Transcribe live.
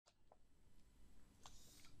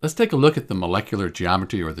Let's take a look at the molecular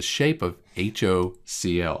geometry or the shape of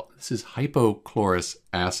HOCl. This is hypochlorous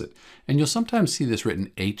acid. And you'll sometimes see this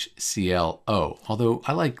written HClO, although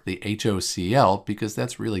I like the HOCl because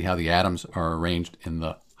that's really how the atoms are arranged in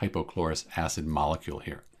the hypochlorous acid molecule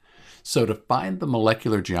here. So to find the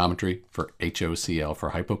molecular geometry for HOCl, for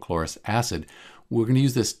hypochlorous acid, we're going to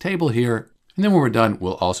use this table here. And then when we're done,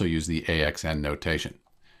 we'll also use the AXN notation.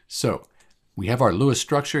 So we have our Lewis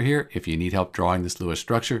structure here. If you need help drawing this Lewis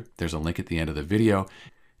structure, there's a link at the end of the video.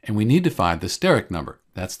 And we need to find the steric number.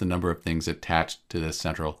 That's the number of things attached to this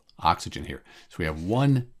central oxygen here. So we have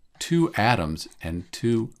 2 atoms and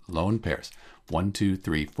 2 lone pairs. 1, 2,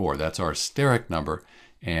 3, 4. That's our steric number.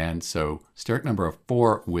 And so steric number of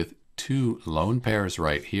 4 with 2 lone pairs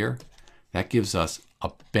right here. That gives us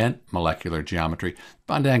a bent molecular geometry,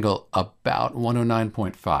 bond angle about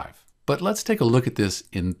 109.5. But let's take a look at this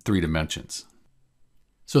in 3 dimensions.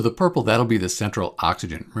 So the purple, that'll be the central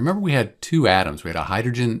oxygen. Remember we had 2 atoms. We had a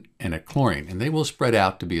hydrogen and a chlorine, and they will spread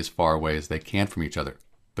out to be as far away as they can from each other.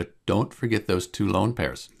 But don't forget those 2 lone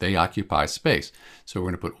pairs. They occupy space. So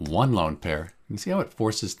we're going to put 1 lone pair. You can see how it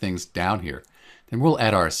forces things down here. Then we'll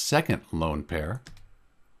add our second lone pair.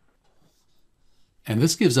 And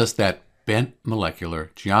this gives us that bent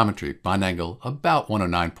molecular geometry, bond angle about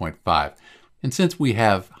 109.5. And since we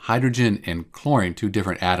have hydrogen and chlorine, 2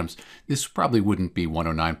 different atoms, this probably wouldn't be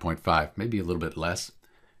 109.5, maybe a little bit less.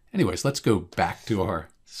 Anyways, let's go back to our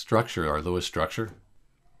structure, our Lewis structure.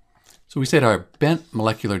 So we said our bent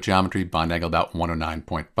molecular geometry, bond angle about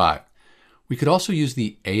 109.5. We could also use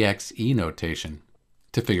the AXE notation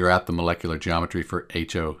to figure out the molecular geometry for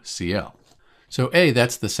HOCl. So A,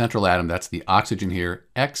 that's the central atom, that's the oxygen here.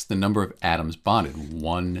 X, the number of atoms bonded,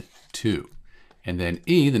 1, 2. And then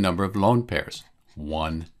E, the number of lone pairs,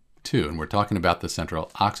 1, 2. And we're talking about the central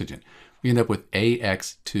oxygen. We end up with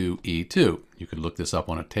AX2E2. You could look this up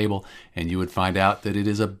on a table and you would find out that it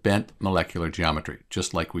is a bent molecular geometry,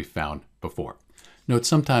 just like we found before. Note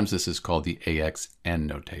sometimes this is called the AXN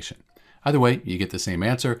notation. Either way, you get the same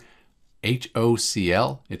answer.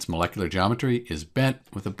 HOCl, its molecular geometry, is bent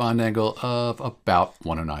with a bond angle of about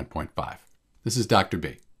 109.5. This is Dr.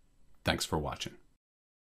 B. Thanks for watching.